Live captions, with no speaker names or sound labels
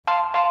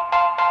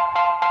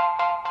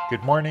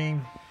Good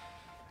morning.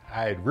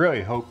 I had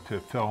really hoped to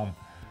film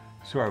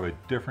sort of a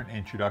different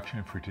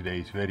introduction for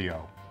today's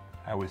video.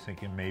 I was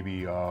thinking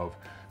maybe of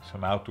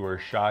some outdoor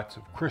shots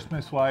of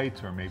Christmas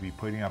lights or maybe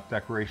putting up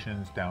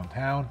decorations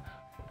downtown.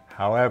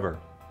 However,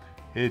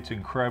 it's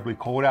incredibly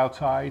cold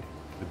outside.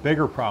 The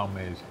bigger problem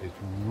is it's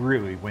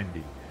really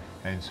windy.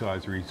 And so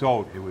as a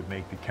result, it would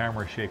make the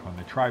camera shake on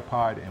the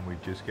tripod and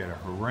we'd just get a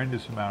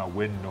horrendous amount of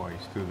wind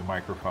noise through the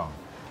microphone.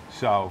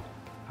 So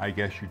I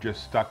guess you're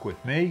just stuck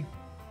with me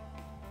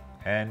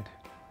and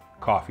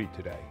coffee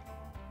today.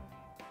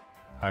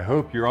 I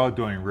hope you're all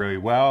doing really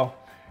well,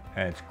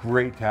 and it's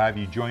great to have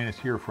you join us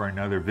here for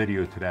another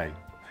video today.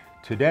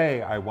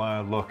 Today I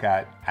want to look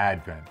at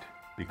Advent,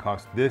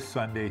 because this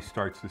Sunday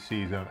starts the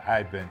season of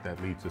Advent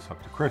that leads us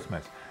up to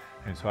Christmas.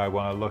 And so I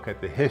want to look at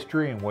the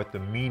history and what the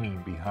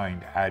meaning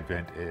behind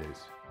Advent is.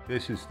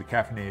 This is the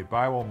Caffeinated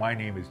Bible. My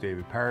name is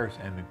David Paris,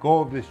 and the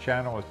goal of this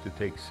channel is to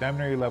take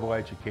seminary level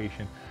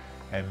education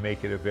and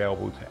make it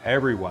available to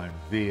everyone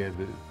via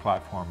the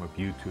platform of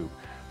YouTube.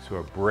 So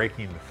we're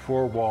breaking the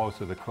four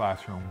walls of the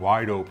classroom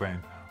wide open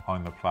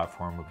on the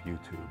platform of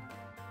YouTube.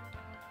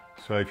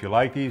 So if you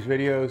like these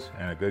videos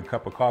and a good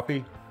cup of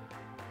coffee,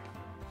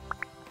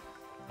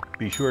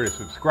 be sure to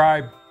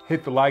subscribe,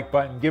 hit the like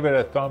button, give it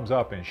a thumbs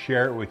up, and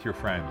share it with your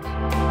friends.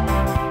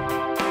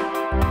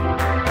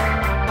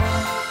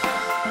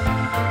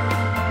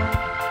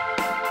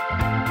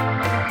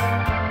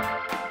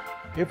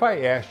 If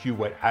I asked you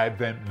what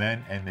Advent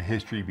meant and the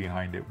history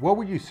behind it, what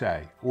would you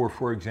say? Or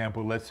for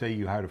example, let's say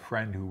you had a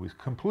friend who was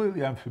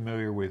completely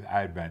unfamiliar with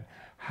Advent.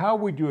 How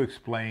would you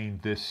explain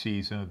this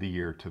season of the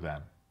year to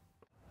them?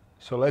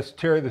 So let's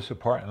tear this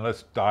apart and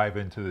let's dive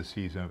into the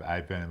season of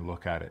Advent and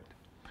look at it.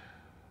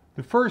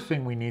 The first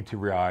thing we need to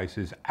realize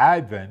is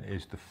Advent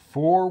is the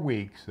 4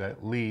 weeks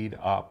that lead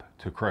up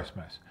to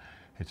Christmas.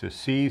 It's a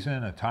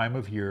season, a time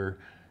of year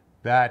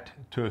that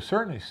to a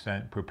certain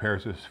extent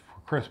prepares us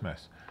for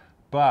Christmas,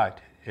 but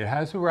it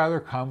has a rather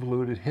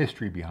convoluted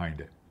history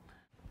behind it.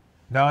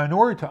 Now, in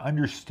order to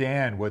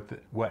understand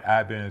what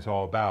Advent is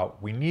all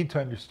about, we need to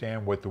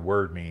understand what the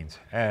word means.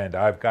 And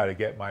I've got to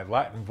get my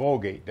Latin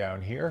Vulgate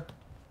down here,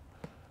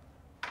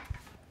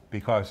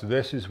 because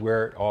this is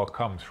where it all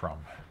comes from.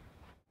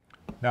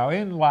 Now,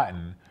 in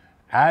Latin,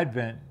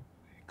 Advent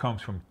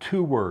comes from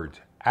two words: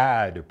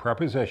 ad, a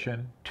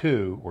preposition,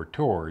 to or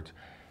towards,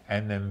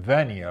 and then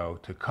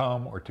venio, to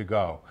come or to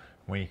go.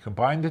 When you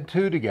combine the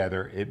two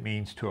together, it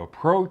means to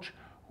approach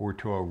or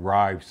to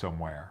arrive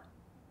somewhere.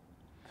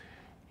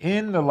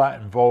 In the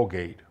Latin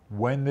Vulgate,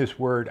 when this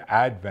word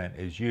Advent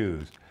is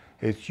used,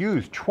 it's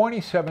used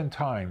 27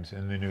 times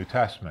in the New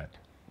Testament.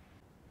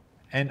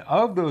 And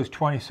of those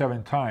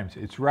 27 times,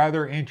 it's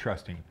rather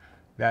interesting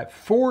that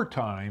 4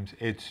 times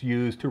it's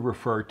used to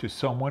refer to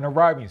someone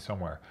arriving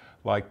somewhere,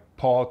 like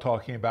Paul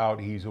talking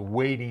about he's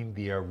awaiting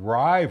the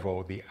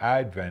arrival, the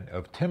advent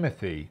of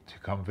Timothy to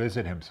come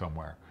visit him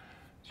somewhere.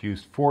 It's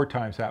used 4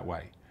 times that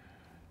way.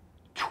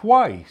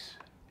 Twice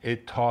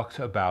it talks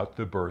about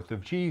the birth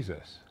of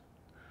Jesus.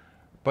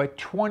 But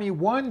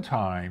 21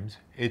 times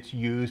it's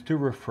used to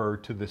refer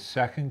to the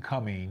second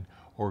coming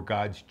or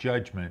God's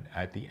judgment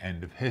at the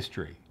end of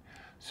history.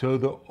 So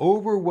the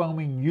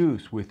overwhelming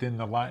use within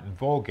the Latin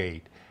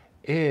Vulgate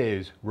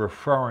is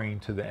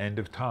referring to the end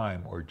of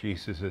time or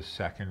Jesus'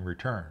 second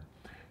return.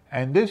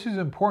 And this is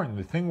important.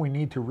 The thing we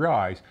need to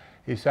realize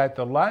is that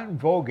the Latin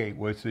Vulgate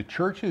was the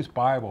church's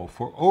Bible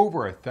for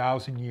over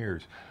 1,000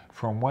 years,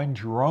 from when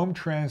Jerome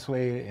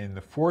translated in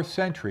the 4th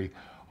century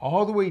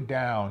all the way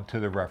down to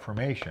the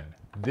Reformation.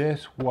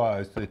 This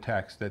was the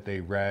text that they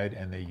read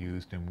and they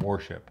used in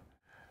worship.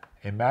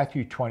 In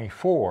Matthew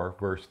 24,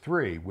 verse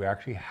 3, we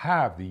actually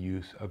have the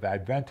use of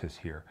Adventus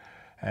here.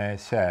 And it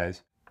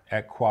says,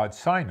 et quod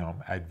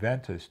sinum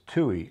Adventus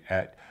tui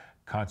et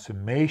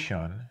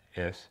consummationis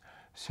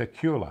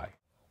seculi.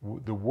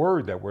 The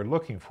word that we're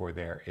looking for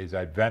there is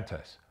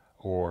Adventus,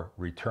 or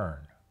return.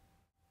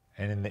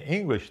 And in the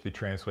English, the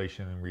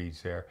translation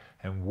reads there,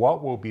 and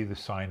what will be the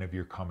sign of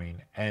your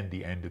coming and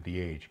the end of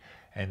the age?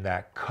 And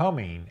that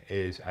coming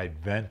is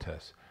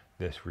Adventus,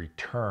 this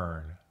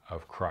return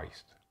of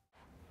Christ.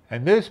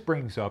 And this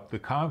brings up the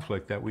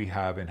conflict that we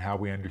have in how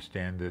we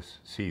understand this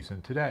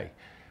season today.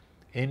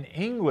 In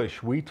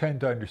English, we tend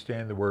to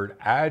understand the word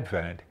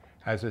Advent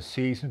as a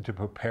season to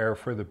prepare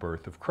for the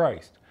birth of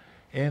Christ.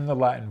 In the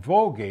Latin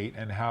Vulgate,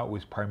 and how it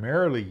was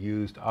primarily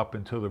used up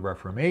until the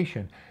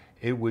Reformation,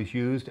 it was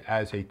used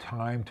as a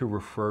time to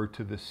refer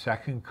to the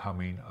second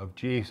coming of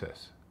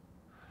Jesus.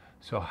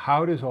 So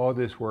how does all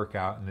this work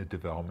out in the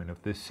development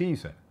of this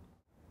season?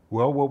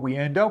 Well, what we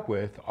end up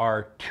with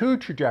are 2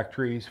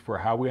 trajectories for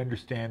how we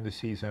understand the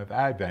season of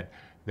Advent.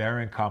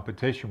 They're in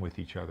competition with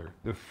each other.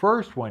 The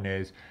first one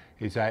is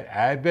that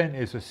Advent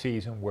is a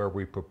season where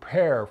we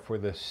prepare for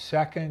the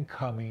second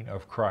coming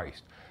of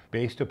Christ,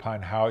 based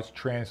upon how it's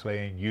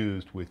translated and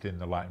used within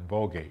the Latin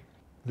Vulgate.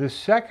 The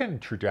second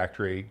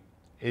trajectory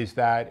is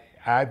that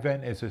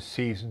Advent is a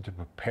season to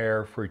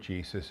prepare for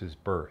Jesus'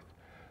 birth.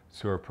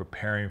 So we're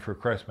preparing for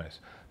Christmas.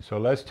 So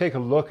let's take a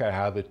look at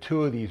how the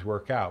two of these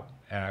work out.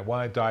 And I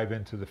want to dive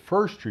into the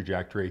first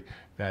trajectory,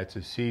 that's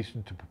a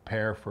season to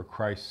prepare for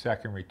Christ's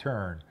second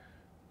return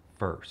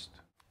first.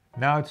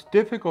 Now, it's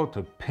difficult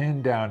to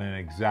pin down an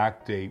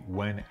exact date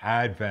when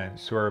Advent,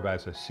 served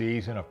as a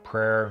season of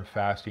prayer and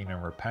fasting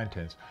and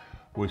repentance,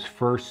 was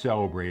first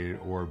celebrated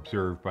or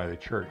observed by the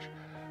church.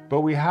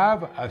 But we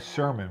have a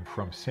sermon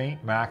from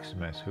St.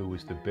 Maximus, who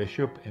was the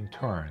bishop in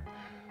Turin,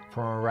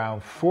 from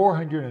around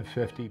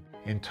 450,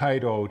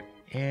 entitled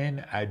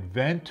In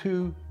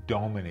Adventu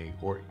Domini,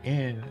 or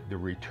in the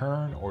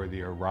return or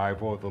the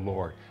arrival of the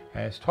Lord.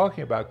 And it's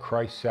talking about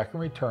Christ's second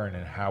return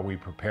and how we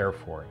prepare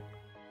for it.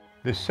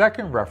 The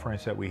second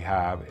reference that we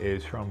have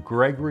is from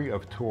Gregory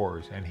of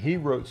Tours, and he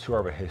wrote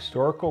sort of a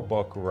historical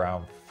book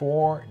around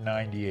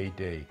 490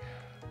 AD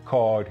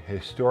called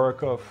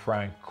Historica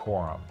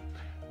Francorum,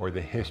 or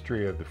the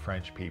history of the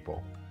French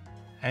people.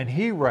 And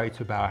he writes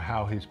about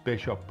how his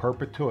bishop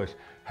Perpetuus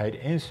had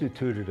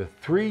instituted a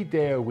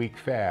 3-day-a-week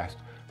fast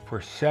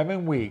for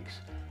 7 weeks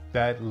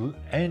that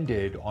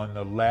ended on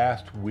the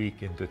last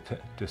week in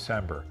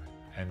December.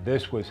 And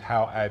this was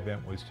how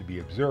Advent was to be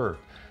observed,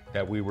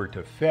 that we were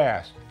to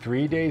fast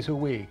 3 days a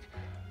week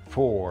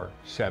for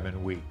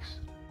 7 weeks.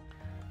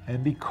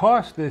 And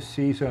because this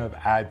season of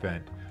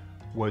Advent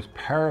was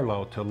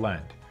parallel to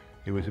Lent,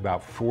 it was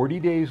about 40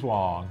 days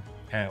long,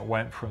 and it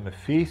went from the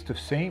Feast of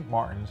St.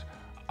 Martin's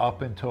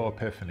up until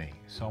Epiphany,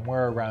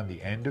 somewhere around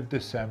the end of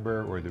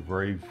December or the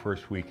very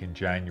first week in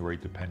January,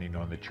 depending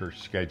on the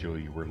church schedule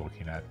you were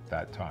looking at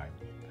that time.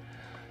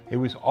 It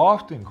was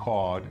often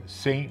called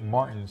St.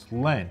 Martin's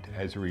Lent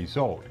as a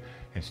result.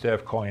 Instead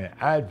of calling it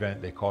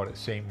Advent, they called it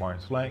St.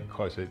 Martin's Lent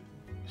because it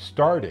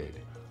started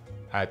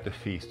at the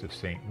Feast of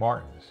St.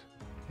 Martin's.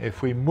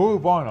 If we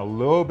move on a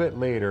little bit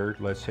later,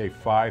 let's say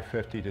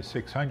 550 to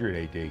 600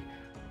 AD,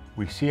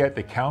 we see at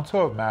the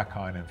Council of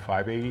Macon in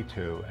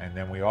 582, and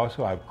then we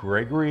also have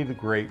Gregory the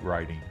Great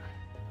writing,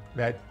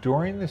 that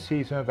during the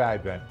season of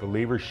Advent,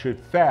 believers should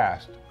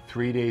fast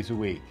 3 days a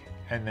week.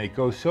 And they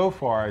go so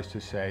far as to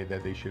say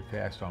that they should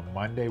fast on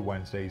Monday,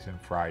 Wednesdays, and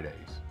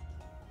Fridays.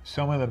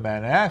 Some of the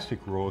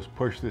monastic rules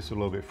push this a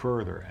little bit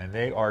further, and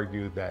they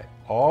argue that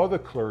all the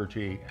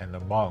clergy and the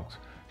monks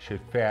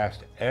should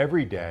fast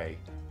every day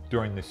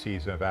during the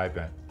season of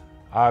Advent.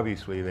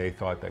 Obviously, they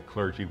thought that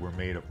clergy were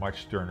made of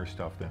much sterner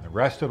stuff than the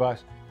rest of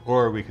us,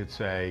 or we could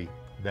say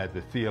that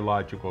the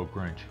theological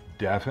Grinch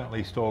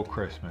definitely stole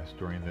Christmas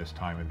during this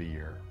time of the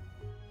year.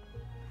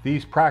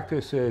 These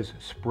practices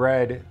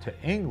spread to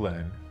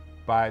England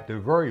by at the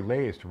very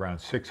latest around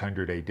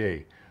 600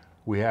 AD.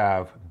 We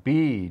have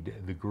Bede,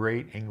 the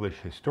great English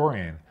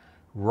historian,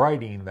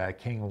 writing that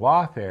King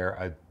Lothair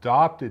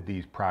adopted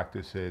these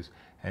practices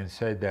and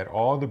said that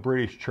all the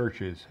British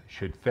churches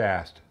should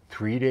fast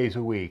 3 days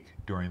a week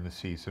during the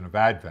season of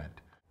Advent.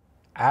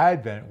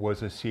 Advent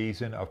was a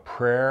season of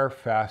prayer,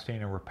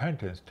 fasting, and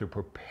repentance to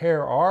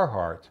prepare our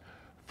hearts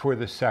for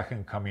the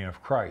second coming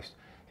of Christ.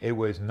 It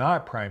was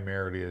not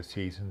primarily a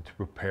season to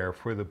prepare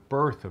for the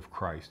birth of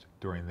Christ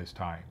during this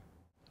time.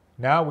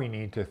 Now we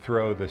need to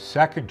throw the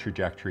second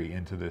trajectory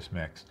into this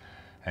mix,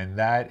 and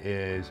that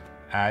is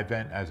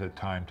Advent as a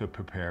time to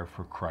prepare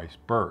for Christ's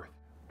birth.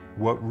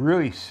 What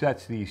really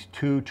sets these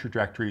two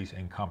trajectories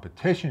in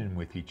competition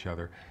with each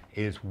other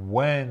is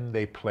when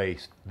they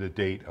place the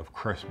date of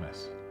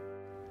Christmas.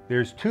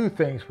 There's two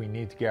things we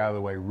need to get out of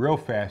the way real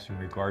fast in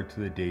regard to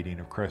the dating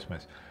of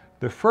Christmas.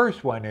 The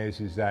first one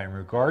is that in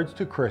regards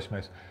to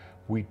Christmas,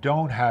 we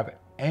don't have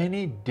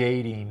any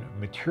dating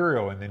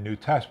material in the New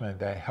Testament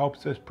that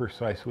helps us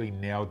precisely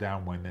nail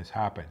down when this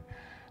happened.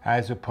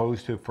 As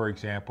opposed to, for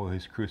example,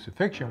 his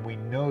crucifixion, we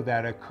know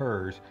that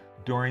occurs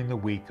during the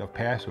week of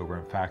Passover.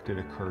 In fact, it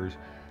occurs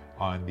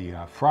on the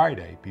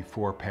Friday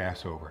before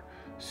Passover.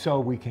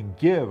 So we can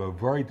give a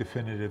very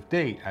definitive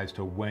date as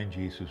to when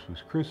Jesus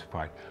was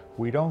crucified.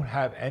 We don't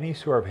have any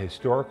sort of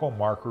historical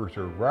markers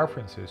or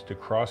references to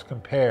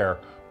cross-compare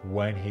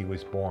when he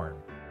was born.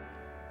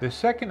 The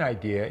second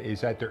idea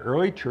is that the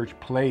early church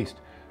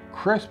placed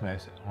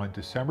Christmas on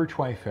December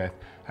 25th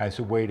as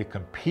a way to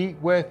compete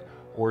with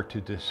or to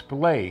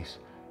displace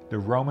the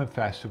Roman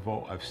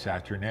festival of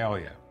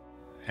Saturnalia.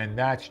 And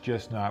that's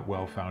just not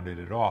well-founded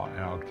at all, and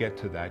I'll get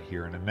to that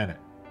here in a minute.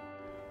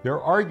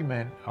 Their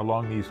argument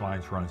along these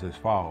lines runs as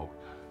follows.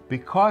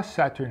 Because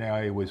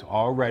Saturnalia was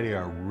already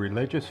a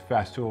religious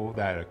festival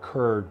that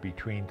occurred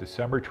between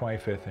December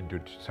 25th and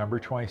December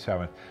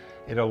 27th,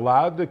 it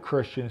allowed the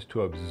Christians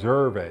to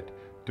observe it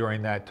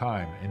during that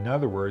time. In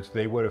other words,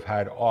 they would have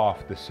had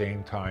off the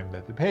same time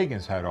that the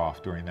pagans had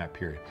off during that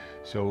period.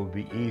 So it would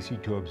be easy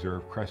to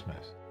observe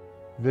Christmas.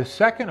 The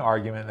second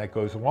argument that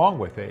goes along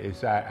with it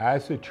is that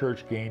as the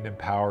church gained in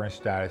power and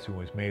status and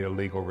was made a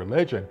legal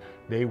religion,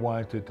 they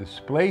wanted to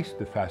displace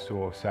the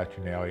festival of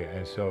Saturnalia,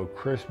 and so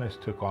Christmas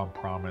took on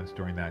prominence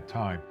during that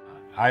time.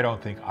 I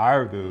don't think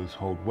either of those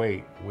hold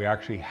weight. We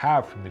actually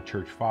have from the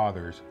church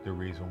fathers the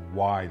reason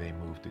why they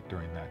moved it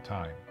during that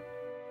time.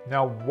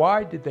 Now,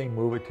 why did they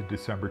move it to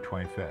December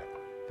 25th?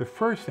 The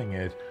first thing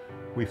is,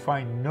 we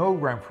find no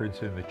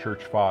reference in the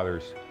church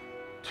fathers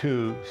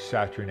to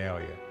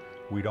Saturnalia.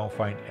 We don't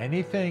find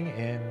anything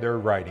in their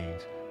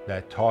writings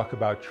that talk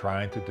about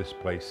trying to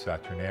displace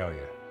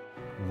Saturnalia.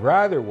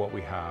 Rather, what we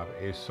have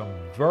is some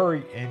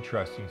very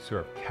interesting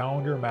sort of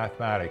calendar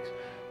mathematics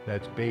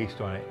that's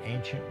based on an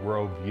ancient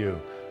worldview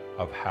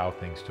of how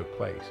things took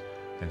place.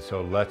 And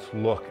so let's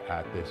look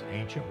at this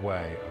ancient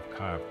way of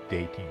kind of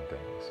dating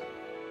things.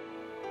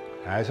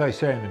 As I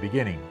said in the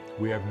beginning,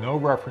 we have no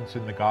reference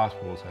in the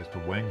Gospels as to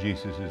when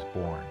Jesus is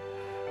born.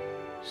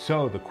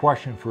 So the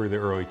question for the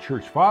early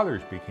church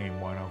fathers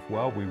became one of,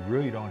 well, we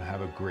really don't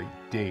have a great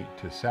date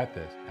to set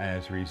this. And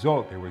as a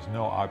result, there was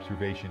no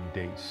observation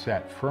date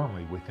set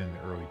firmly within the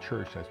early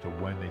church as to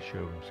when they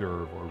should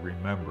observe or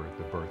remember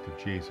the birth of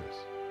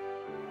Jesus.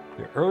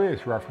 The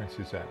earliest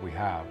references that we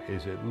have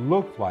is it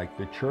looked like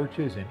the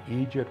churches in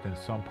Egypt and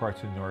some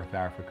parts of North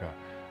Africa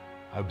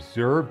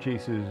observed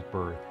Jesus'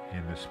 birth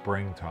in the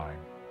springtime,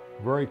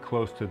 very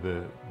close to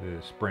the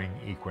spring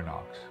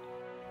equinox.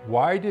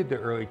 Why did the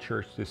early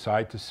church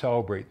decide to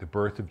celebrate the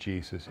birth of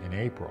Jesus in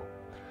April?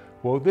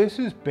 Well, this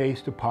is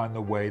based upon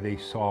the way they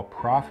saw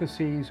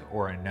prophecies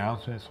or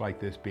announcements like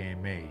this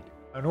being made.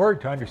 In order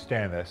to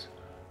understand this,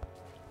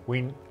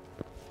 we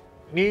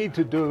need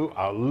to do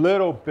a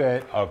little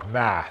bit of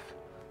math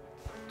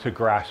to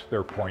grasp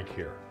their point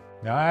here.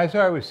 Now, as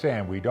I was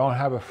saying, we don't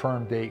have a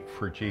firm date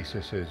for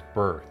Jesus'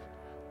 birth.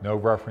 No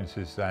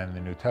references then in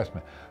the New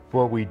Testament.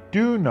 But we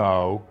do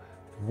know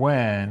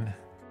when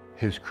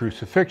his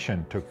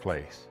crucifixion took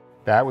place.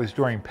 That was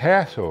during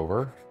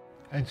Passover,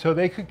 and so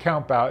they could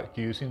count back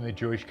using the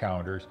Jewish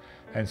calendars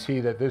and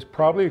see that this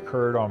probably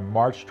occurred on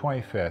March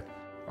 25th.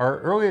 Our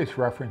earliest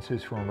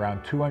references from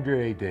around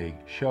 200 AD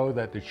show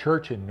that the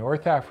church in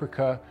North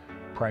Africa,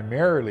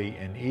 primarily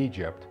in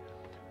Egypt,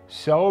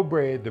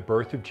 celebrated the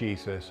birth of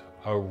Jesus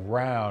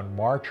around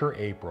March or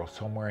April,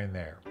 somewhere in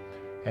there.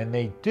 And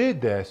they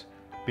did this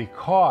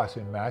because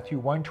in Matthew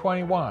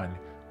 1:21,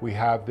 we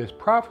have this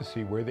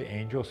prophecy where the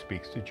angel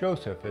speaks to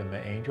Joseph, and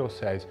the angel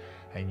says,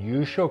 "And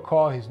you shall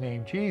call his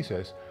name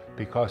Jesus,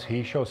 because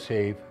he shall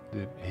save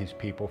his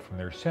people from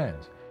their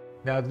sins."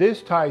 Now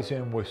this ties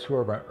in with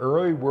sort of an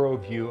early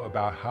worldview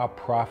about how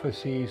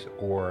prophecies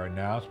or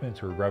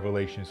announcements or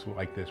revelations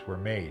like this were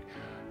made.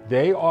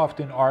 They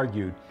often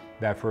argued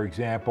that, for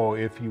example,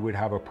 if you would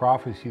have a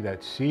prophecy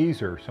that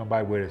Caesar,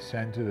 somebody would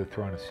ascend to the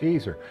throne of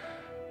Caesar,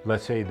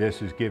 let's say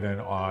this is given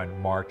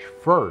on March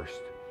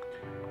 1st,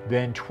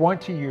 then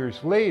 20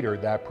 years later,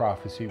 that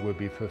prophecy would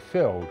be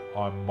fulfilled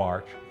on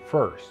March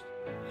 1st.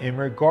 In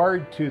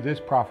regard to this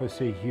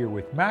prophecy here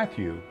with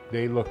Matthew,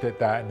 they looked at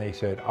that and they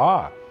said,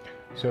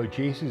 so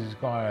Jesus is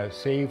going to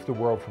save the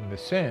world from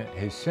his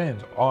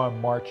sins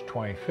on March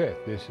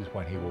 25th. This is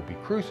when he will be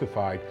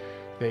crucified.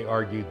 They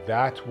argued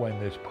that's when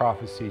this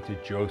prophecy to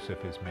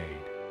Joseph is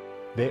made.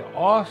 They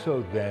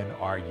also then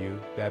argue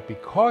that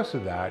because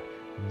of that,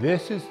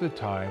 this is the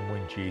time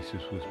when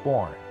Jesus was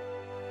born.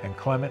 And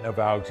Clement of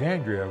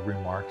Alexandria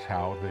remarks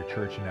how the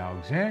church in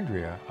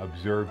Alexandria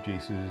observed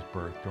Jesus'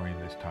 birth during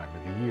this time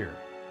of the year.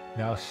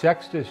 Now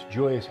Sextus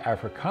Julius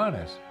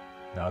Africanus,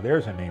 now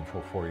there's a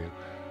nameful for you,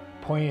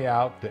 pointed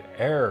out the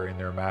error in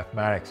their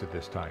mathematics at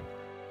this time.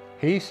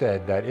 He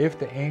said that if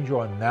the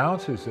angel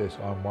announces this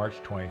on March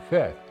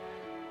 25th,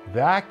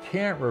 that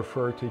can't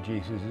refer to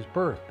Jesus'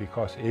 birth,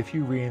 because if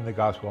you read in the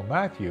Gospel of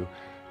Matthew,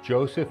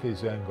 Joseph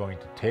is then going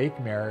to take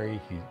Mary,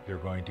 they're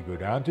going to go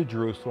down to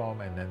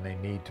Jerusalem, and then they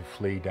need to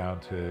flee down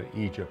to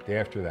Egypt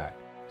after that.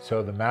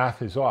 So the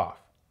math is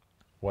off.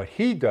 What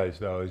he does,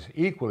 though, is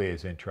equally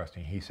as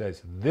interesting. He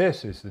says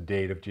this is the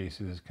date of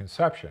Jesus'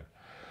 conception.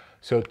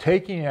 So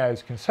taking it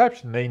as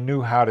conception, they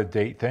knew how to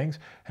date things,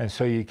 and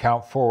so you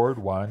count forward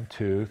 1,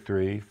 2,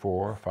 3,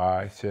 4,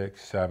 5,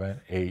 6,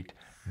 7, 8,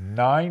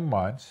 9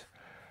 months,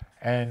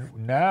 and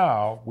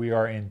now we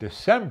are in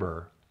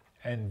December,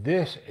 and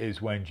this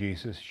is when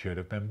Jesus should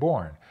have been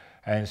born.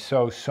 And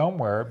so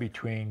somewhere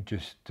between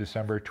just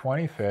December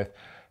 25th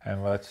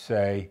and let's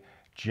say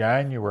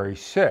January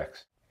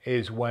 6th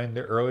is when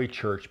the early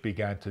church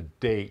began to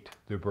date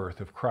the birth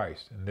of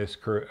Christ. And this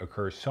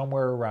occurs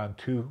somewhere around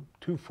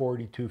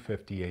 240,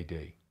 250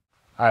 AD.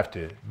 I have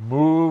to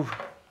move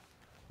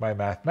my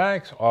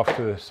mathematics off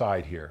to the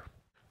side here.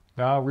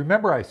 Now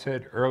remember I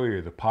said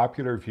earlier the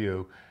popular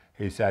view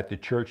is that the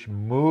church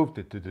moved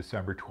it to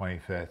December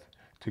 25th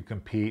to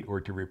compete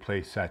or to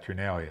replace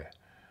Saturnalia.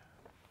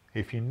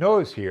 If you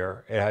notice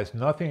here, it has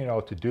nothing at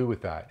all to do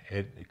with that.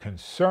 It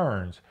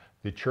concerns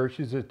the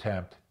church's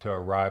attempt to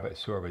arrive at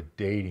sort of a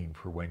dating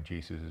for when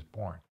Jesus is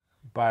born.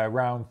 By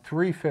around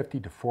 350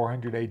 to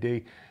 400 AD,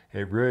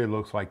 it really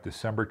looks like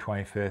December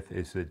 25th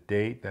is the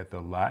date that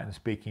the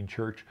Latin-speaking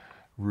church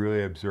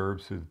really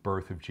observes the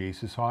birth of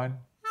Jesus on.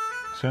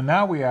 So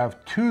now we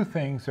have two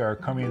things that are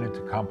coming into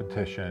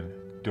competition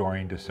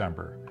during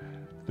December.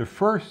 The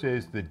first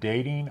is the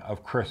dating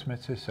of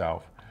Christmas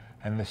itself,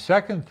 and the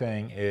second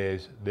thing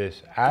is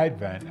this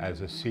Advent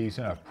as a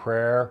season of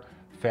prayer,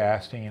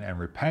 fasting, and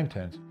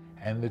repentance,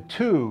 and the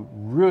two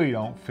really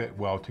don't fit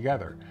well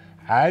together.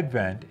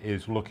 Advent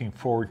is looking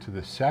forward to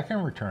the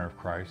second return of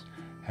Christ,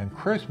 and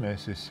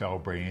Christmas is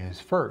celebrating his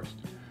first.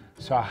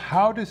 So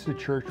how does the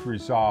church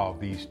resolve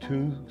these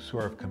two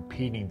sort of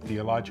competing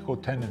theological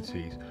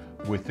tendencies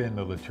within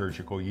the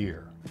liturgical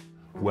year?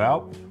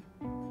 Well,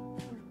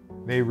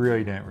 they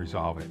really didn't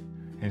resolve it.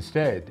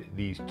 Instead,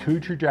 these two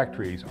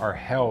trajectories are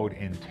held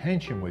in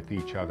tension with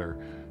each other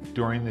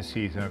during the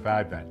season of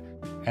Advent.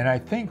 And I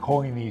think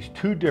holding these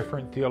two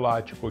different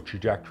theological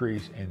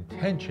trajectories in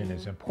tension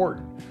is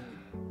important,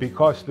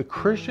 because the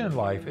Christian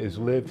life is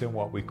lived in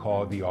what we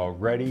call the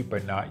already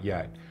but not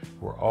yet.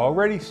 We're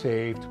already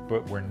saved,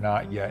 but we're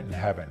not yet in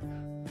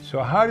heaven.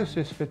 So how does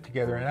this fit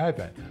together in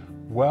Advent?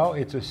 Well,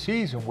 it's a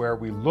season where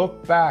we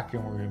look back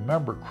and we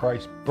remember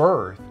Christ's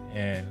birth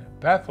in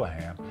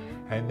Bethlehem,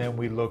 and then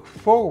we look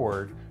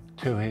forward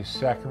to his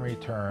second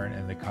return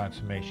and the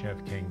consummation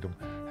of the kingdom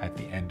at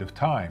the end of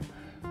time.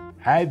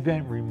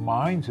 Advent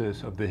reminds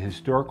us of the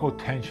historical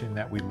tension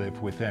that we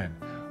live within.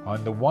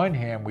 On the one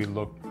hand, we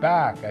look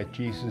back at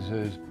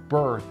Jesus'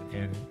 birth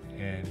in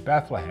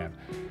Bethlehem,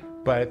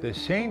 but at the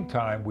same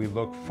time, we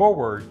look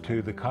forward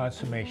to the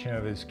consummation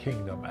of his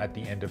kingdom at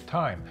the end of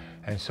time.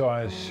 And so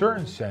in a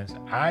certain sense,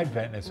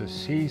 Advent is a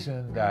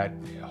season that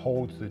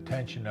holds the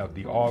tension of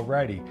the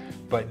already,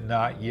 but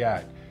not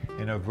yet,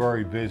 in a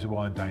very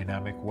visible and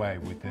dynamic way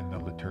within the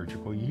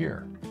liturgical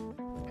year.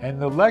 And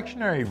the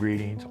lectionary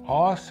readings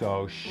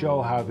also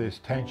show how this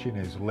tension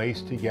is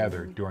laced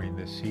together during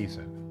this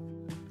season.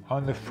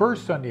 On the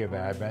first Sunday of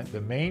Advent,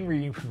 the main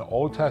reading from the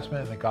Old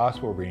Testament and the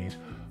Gospel readings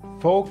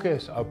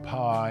focus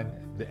upon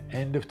the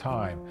end of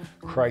time,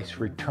 Christ's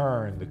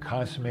return, the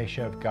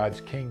consummation of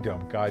God's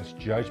kingdom, God's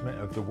judgment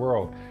of the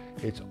world.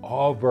 It's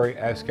all very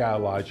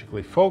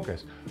eschatologically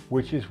focused,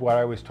 which is what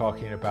I was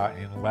talking about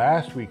in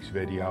last week's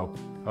video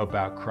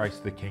about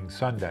Christ the King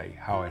Sunday,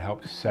 how it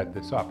helps set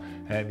this up.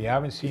 And if you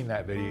haven't seen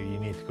that video, you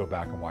need to go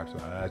back and watch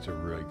that. That's a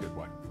really good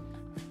one.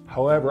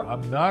 However,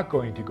 I'm not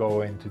going to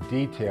go into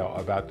detail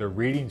about the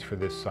readings for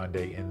this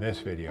Sunday in this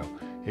video.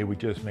 It would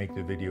just make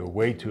the video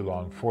way too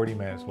long, 40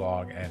 minutes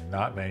long, and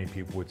not many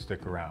people would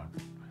stick around.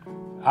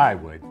 I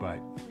would, but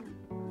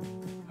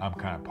I'm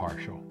kind of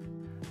partial.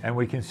 And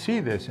we can see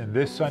this in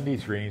this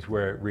Sunday's readings,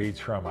 where it reads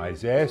from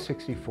Isaiah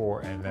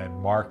 64 and then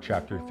Mark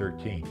chapter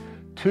 13.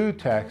 Two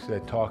texts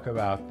that talk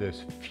about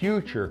this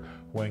future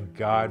when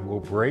God will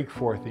break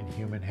forth in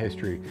human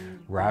history,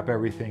 wrap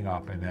everything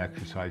up, and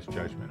exercise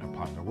judgment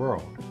upon the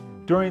world.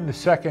 During the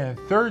second and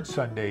third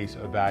Sundays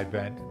of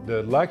Advent,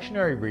 the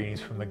lectionary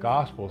readings from the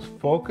Gospels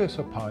focus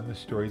upon the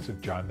stories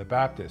of John the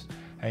Baptist.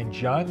 And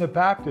John the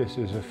Baptist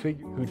is a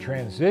figure who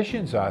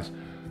transitions us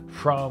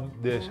from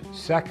this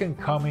second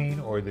coming,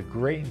 or the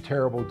great and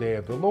terrible day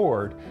of the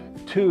Lord,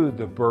 to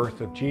the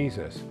birth of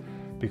Jesus.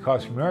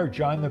 Because remember,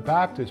 John the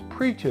Baptist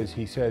preaches,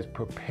 he says,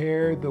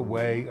 prepare the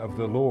way of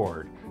the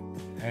Lord.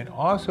 And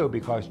also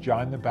because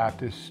John the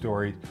Baptist's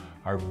stories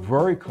are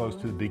very close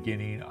to the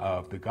beginning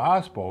of the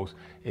Gospels,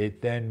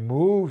 it then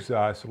moves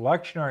us,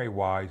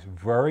 lectionary-wise,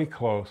 very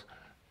close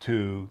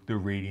to the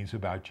readings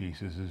about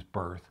Jesus'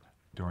 birth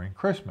during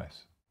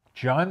Christmas.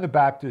 John the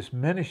Baptist's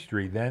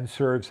ministry then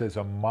serves as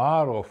a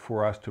model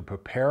for us to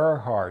prepare our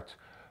hearts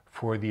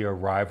for the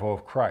arrival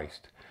of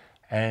Christ.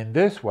 And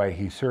this way,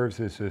 he serves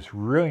as this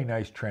really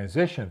nice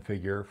transition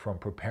figure from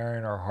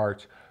preparing our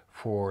hearts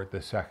for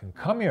the second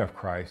coming of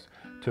Christ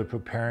to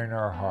preparing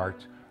our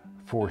hearts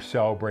for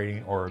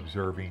celebrating or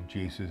observing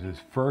Jesus'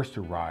 first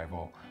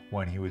arrival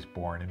when he was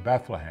born in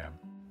Bethlehem.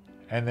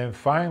 And then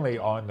finally,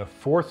 on the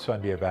fourth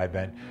Sunday of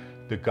Advent,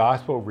 the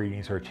Gospel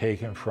readings are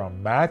taken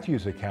from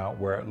Matthew's account,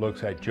 where it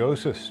looks at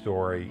Joseph's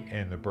story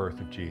in the birth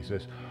of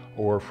Jesus,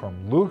 or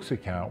from Luke's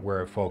account,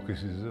 where it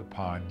focuses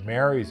upon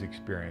Mary's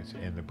experience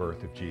in the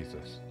birth of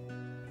Jesus.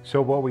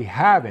 So what we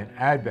have in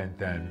Advent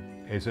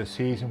then is a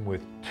season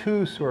with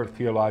two sort of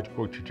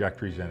theological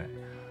trajectories in it.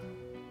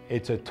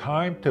 It's a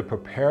time to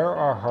prepare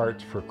our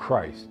hearts for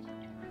Christ.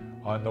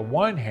 On the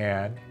one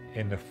hand,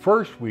 in the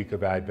first week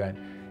of Advent,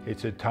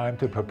 it's a time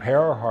to prepare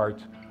our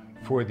hearts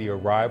for the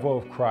arrival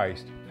of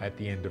Christ at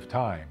the end of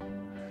time.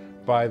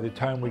 By the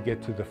time we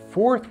get to the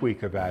fourth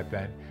week of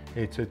Advent,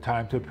 it's a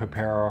time to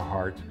prepare our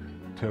hearts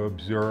to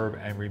observe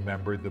and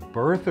remember the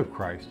birth of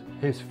Christ,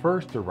 his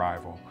first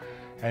arrival.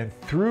 And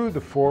through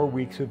the 4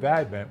 weeks of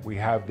Advent, we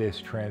have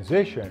this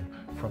transition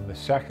from the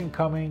second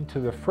coming to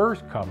the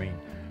first coming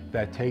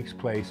that takes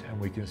place, and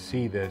we can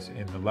see this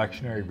in the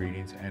lectionary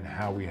readings and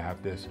how we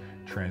have this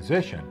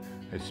transition,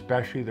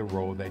 especially the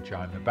role that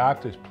John the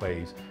Baptist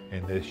plays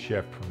in this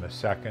shift from the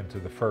second to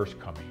the first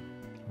coming.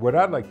 What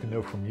I'd like to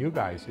know from you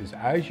guys is,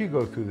 as you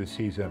go through the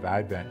season of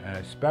Advent, and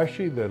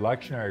especially the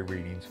lectionary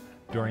readings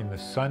during the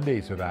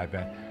Sundays of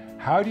Advent,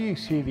 how do you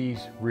see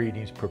these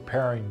readings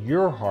preparing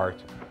your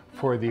hearts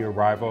for the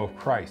arrival of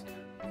Christ?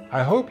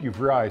 I hope you've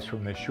realized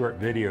from this short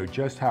video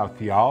just how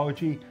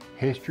theology,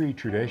 history,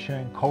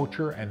 tradition,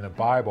 culture, and the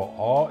Bible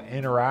all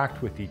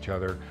interact with each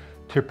other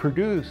to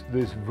produce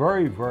this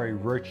very, very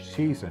rich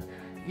season,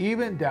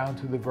 even down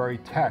to the very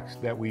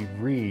text that we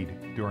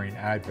read during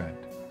Advent.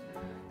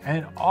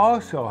 And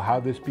also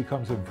how this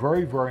becomes a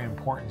very, very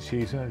important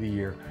season of the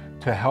year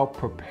to help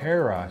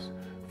prepare us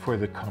for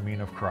the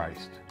coming of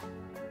Christ.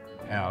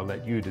 And I'll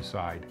let you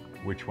decide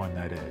which one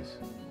that is.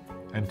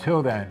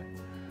 Until then,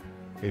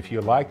 if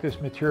you like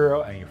this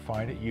material and you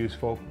find it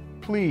useful,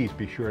 please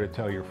be sure to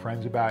tell your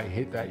friends about it.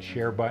 Hit that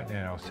share button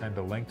and I'll send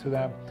a link to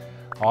them.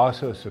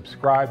 Also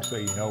subscribe so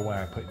you know when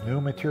I put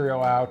new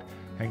material out,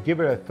 and give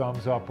it a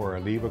thumbs up or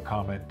leave a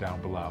comment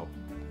down below.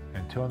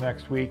 Until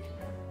next week,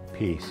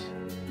 peace.